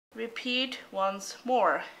Repeat once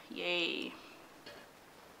more. Yay.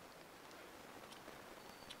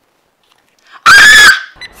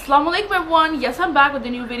 Assalamu alaikum everyone. Yes, I'm back with a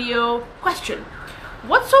new video. Question: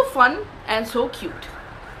 what's so fun and so cute?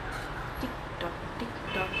 Tick tock, tick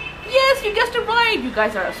tock. Yes, you guessed it right. You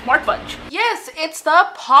guys are a smart bunch. Yes, it's the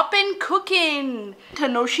Popin Cookin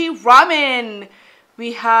Tanoshii Ramen.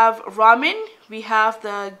 We have ramen, we have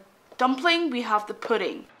the dumpling, we have the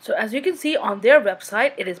pudding. So as you can see on their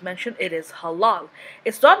website, it is mentioned it is halal.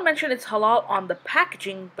 It's not mentioned it's halal on the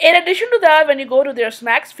packaging. In addition to that, when you go to their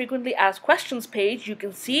snacks frequently asked questions page, you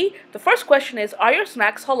can see the first question is, are your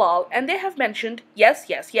snacks halal? And they have mentioned yes,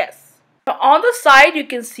 yes, yes. Now, on the side, you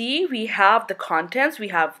can see we have the contents. We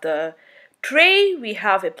have the tray, we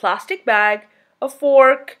have a plastic bag, a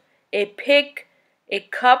fork, a pick, a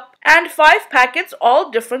cup, and 5 packets, all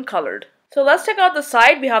different colored. So let's check out the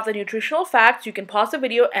side. We have the nutritional facts. You can pause the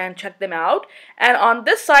video and check them out. And on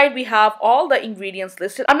this side, we have all the ingredients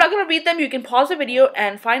listed. I'm not going to read them. You can pause the video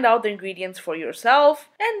and find out the ingredients for yourself.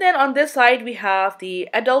 And then on this side, we have the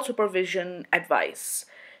adult supervision advice.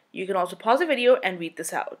 You can also pause the video and read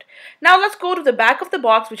this out. Now let's go to the back of the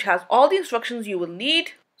box, which has all the instructions you will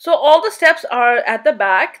need. So all the steps are at the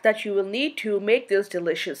back that you will need to make this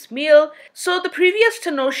delicious meal. So the previous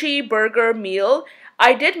Tanoshii burger meal,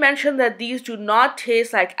 I did mention that these do not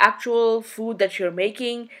taste like actual food that you're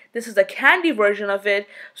making. This is a candy version of it.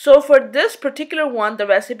 So for this particular one, the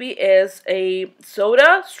recipe is a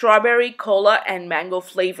soda, strawberry, cola, and mango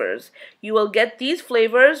flavors. You will get these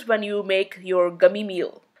flavors when you make your gummy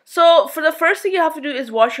meal. So for the first thing you have to do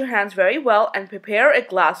is wash your hands very well and prepare a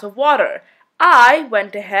glass of water. I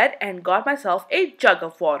went ahead and got myself a jug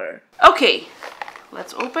of water. Okay,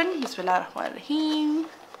 let's open. Bismillahirrahmanirrahim.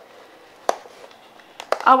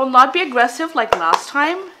 I will not be aggressive like last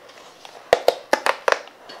time.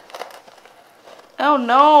 Oh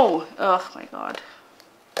no! Oh my god.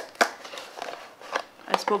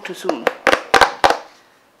 I spoke too soon.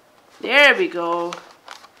 There we go.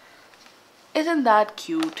 Isn't that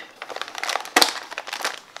cute?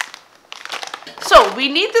 So we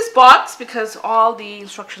need this box because all the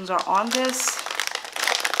instructions are on this.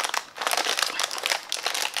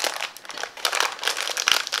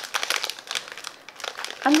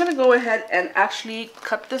 I'm gonna go ahead and actually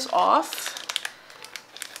cut this off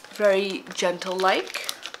very gentle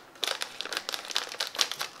like.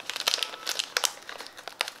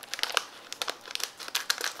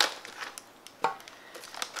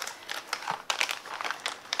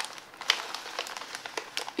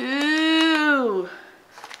 Ooh.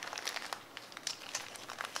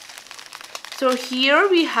 So here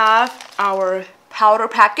we have our powder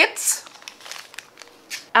packets,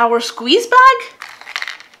 our squeeze bag,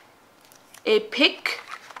 a pick,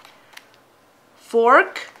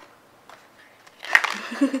 fork,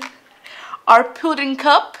 our pudding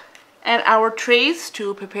cup, and our trays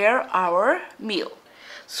to prepare our meal.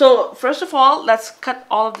 So first of all, let's cut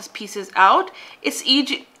all of these pieces out. It's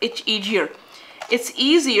easier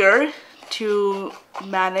to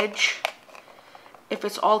manage if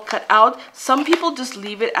it's all cut out. Some people just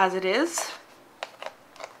leave it as it is.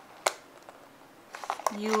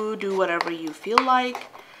 You do whatever you feel like.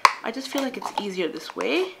 I just feel like it's easier this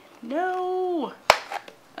way. No.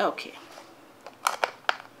 Okay.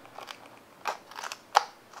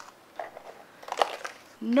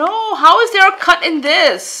 No, how is there a cut in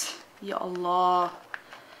this? Ya Allah.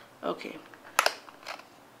 Okay.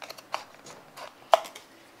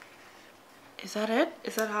 Is that it?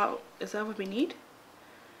 Is that what we need?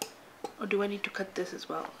 Or do I need to cut this as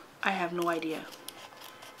well? I have no idea.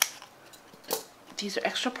 These are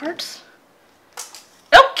extra parts?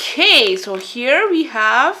 Okay, so here we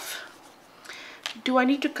have, do I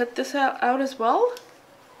need to cut this out as well?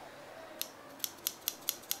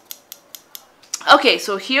 Okay,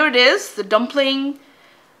 so here it is, the dumpling,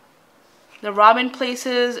 the ramen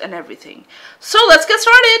places, and everything. So let's get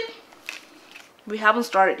started. We haven't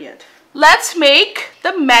started yet. Let's make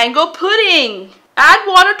the mango pudding. Add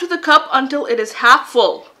water to the cup until it is half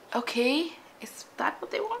full. Okay, is that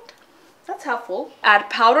what they want? That's half full. Add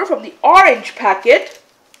powder from the orange packet.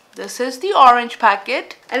 This is the orange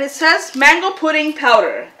packet, and it says mango pudding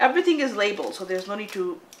powder. Everything is labeled, so there's no need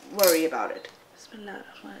to worry about it.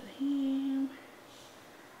 Bismillahirrahmanirrahim.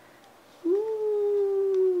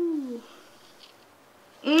 Ooh.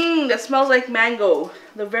 That smells like mango.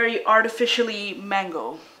 The very artificially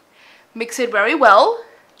mango. Mix it very well.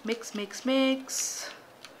 Mix, mix, mix.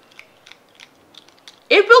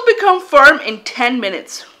 It will become firm in 10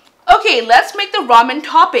 minutes. Okay, let's make the ramen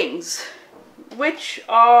toppings, which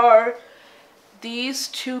are these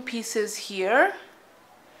 2 pieces here.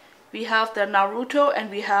 We have the naruto and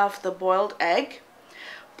we have the boiled egg.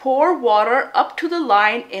 Pour water up to the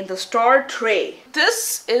line in the star tray.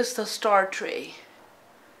 This is the star tray.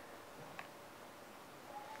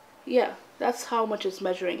 Yeah, that's how much it's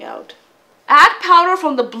measuring out. Add powder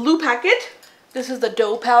from the blue packet. This is the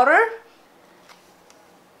dough powder.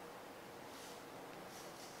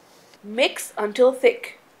 Mix until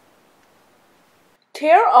thick.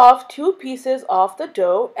 Tear off 2 pieces of the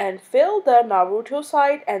dough and fill the naruto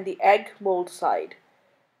side and the egg mold side.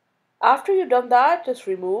 After you've done that, just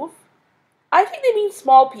remove. I think they mean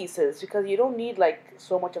small pieces because you don't need like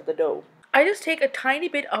so much of the dough. I just take a tiny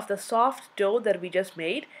bit of the soft dough that we just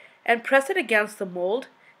made and press it against the mold,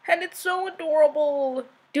 and it's so adorable.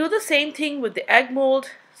 Do the same thing with the egg mold.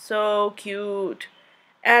 So cute.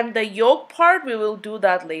 And the yolk part, we will do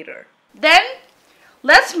that later. Then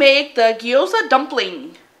let's make the gyoza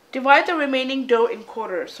dumpling. Divide the remaining dough in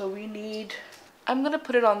quarters. So we need, I'm gonna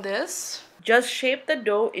put it on this. Just shape the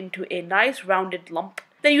dough into a nice rounded lump.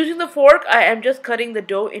 Then using the fork, I am just cutting the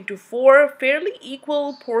dough into 4 fairly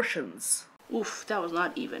equal portions. Oof, that was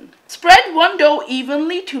not even. Spread one dough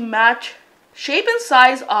evenly to match shape and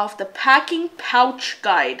size of the packing pouch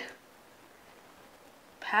guide.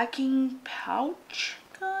 Packing pouch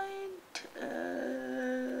guide?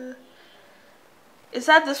 Is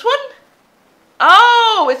that this one?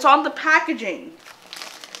 Oh, it's on the packaging.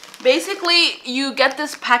 Basically, you get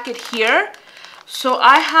this packet here. So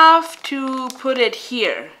I have to put it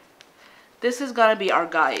here. This is gonna be our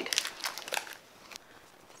guide.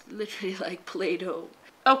 Literally like Play-Doh.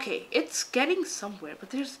 Okay, it's getting somewhere,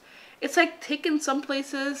 but it's like thick in some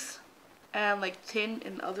places and like thin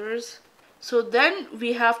in others. So then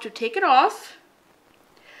we have to take it off.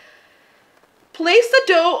 Place the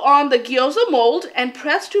dough on the gyoza mold and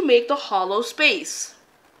press to make the hollow space.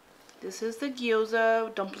 This is the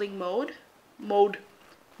gyoza dumpling mold.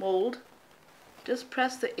 Just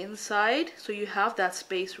press the inside so you have that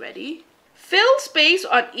space ready. Fill space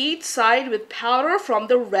on each side with powder from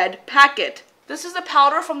the red packet. This is the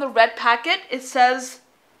powder from the red packet. It says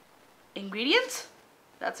ingredients.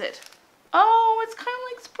 That's it. Oh, it's kind of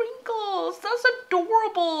like sprinkles. That's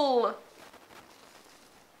adorable.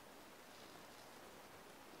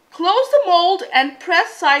 Close the mold and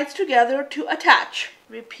press sides together to attach.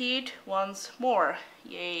 Repeat once more.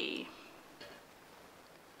 Yay.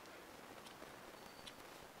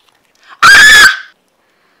 Ah!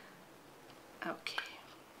 Okay.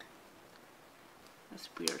 That's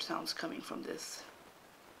weird sounds coming from this.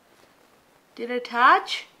 Did it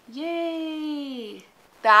attach? Yay.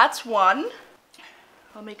 That's one.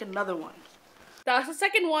 I'll make another one. That's the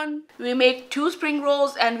second one. We make 2 spring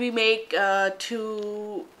rolls and we make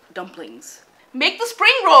 2 dumplings. Make the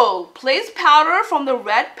spring roll. Place powder from the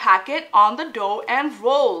red packet on the dough and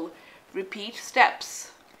roll. Repeat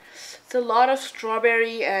steps. It's a lot of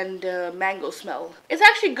strawberry and mango smell. It's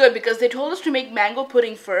actually good because they told us to make mango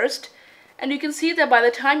pudding first. And you can see that by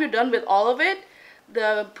the time you're done with all of it,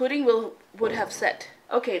 the pudding would have set.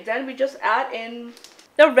 Okay, then we just add in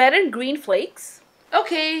the red and green flakes.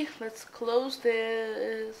 Okay, let's close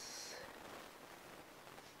this.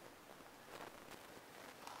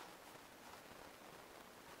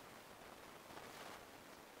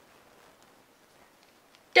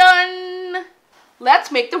 Done!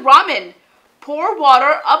 Let's make the ramen. Pour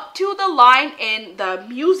water up to the line in the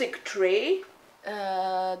music tray.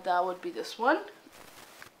 That would be this one.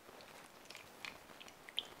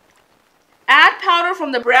 Add powder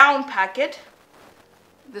from the brown packet.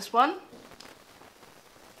 This one.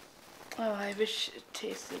 Oh, I wish it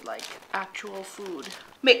tasted like actual food.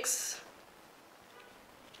 Mix.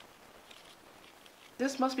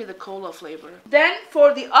 This must be the cola flavor. Then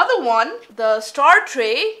for the other one, the star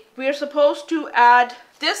tray, we're supposed to add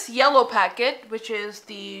this yellow packet, which is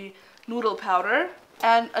the noodle powder.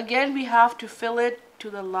 And again, we have to fill it to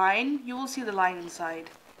the line. You will see the line inside.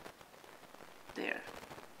 There.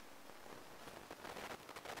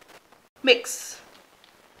 Mix.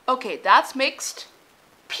 Okay, that's mixed.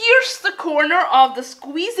 Pierce the corner of the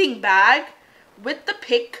squeezing bag with the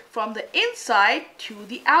pick from the inside to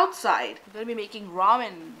the outside. I'm gonna be making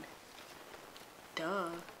ramen. Duh.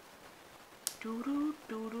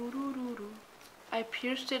 Doo-doo-doo-doo-doo-doo. I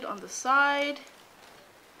pierced it on the side.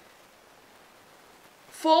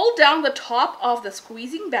 Fold down the top of the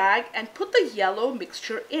squeezing bag and put the yellow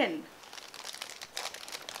mixture in.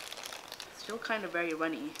 Still kind of very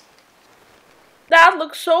runny. That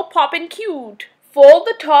looks so poppin' cute. Fold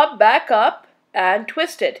the top back up and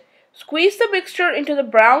twist it. Squeeze the mixture into the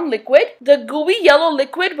brown liquid. The gooey yellow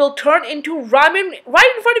liquid will turn into ramen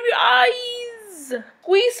right in front of your eyes. is.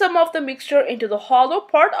 Squeeze some of the mixture into the hollow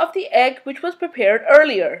part of the egg which was prepared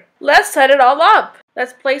earlier. Let's set it all up.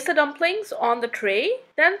 Let's place the dumplings on the tray,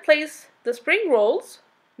 then place the spring rolls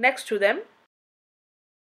next to them.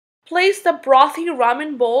 Place the brothy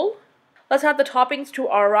ramen bowl. Let's add the toppings to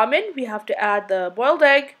our ramen. We have to add the boiled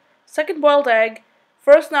egg, second boiled egg,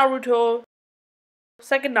 first naruto,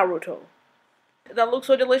 second naruto. That looks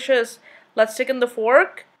so delicious. Let's stick in the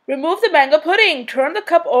fork. Remove the mango pudding. Turn the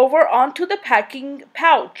cup over onto the packing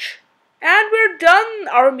pouch. And we're done.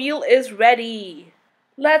 Our meal is ready.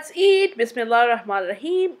 Let's eat.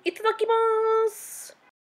 Bismillahirrahmanirrahim. Itadakimasu.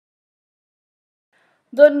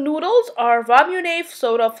 The noodles are ramune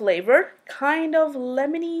soda flavored, kind of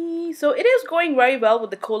lemony, so it is going very well with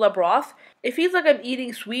the cola broth. It feels like I'm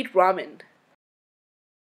eating sweet ramen.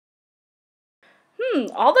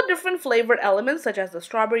 All the different flavored elements such as the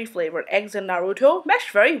strawberry flavored eggs and naruto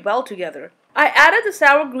mesh very well together. I added the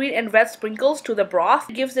sour green and red sprinkles to the broth.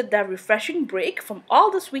 It gives it that refreshing break from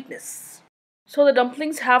all the sweetness. So the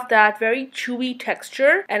dumplings have that very chewy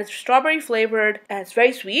texture and it's strawberry flavored and it's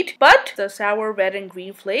very sweet. But the sour red and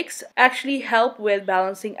green flakes actually help with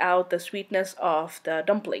balancing out the sweetness of the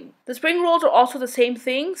dumpling. The spring rolls are also the same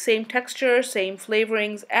thing, same texture, same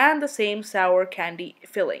flavorings, and the same sour candy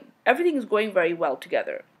filling. Everything is going very well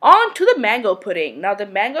together. On to the mango pudding. Now the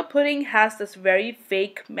mango pudding has this very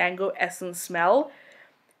fake mango essence smell.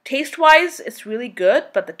 Taste-wise, it's really good,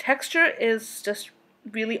 but the texture is just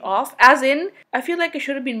really off, as in I feel like it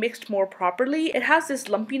should have been mixed more properly. It has this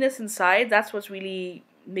lumpiness inside. That's what's really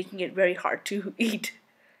making it very hard to eat,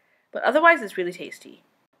 but otherwise it's really tasty.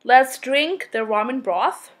 Let's drink the ramen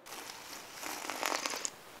broth.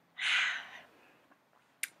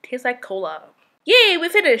 Tastes like cola. Yay, we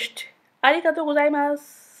finished. Arigatou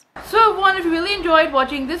gozaimasu. So everyone, if you really enjoyed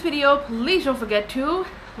watching this video, please don't forget to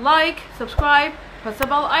like, subscribe, press the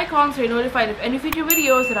bell icon so you're notified of any future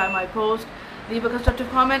videos that I might post. Leave a constructive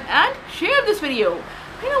comment and share this video.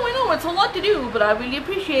 I know, it's a lot to do, but I really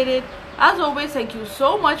appreciate it. As always, thank you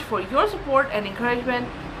so much for your support and encouragement.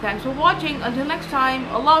 Thanks for watching. Until next time,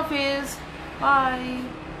 Allah Hafiz. Bye.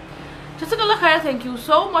 Jazakallah khair. Thank you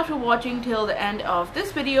so much for watching till the end of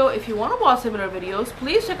this video. If you want to watch similar videos,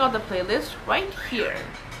 please check out the playlist right here.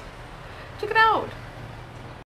 Check it out.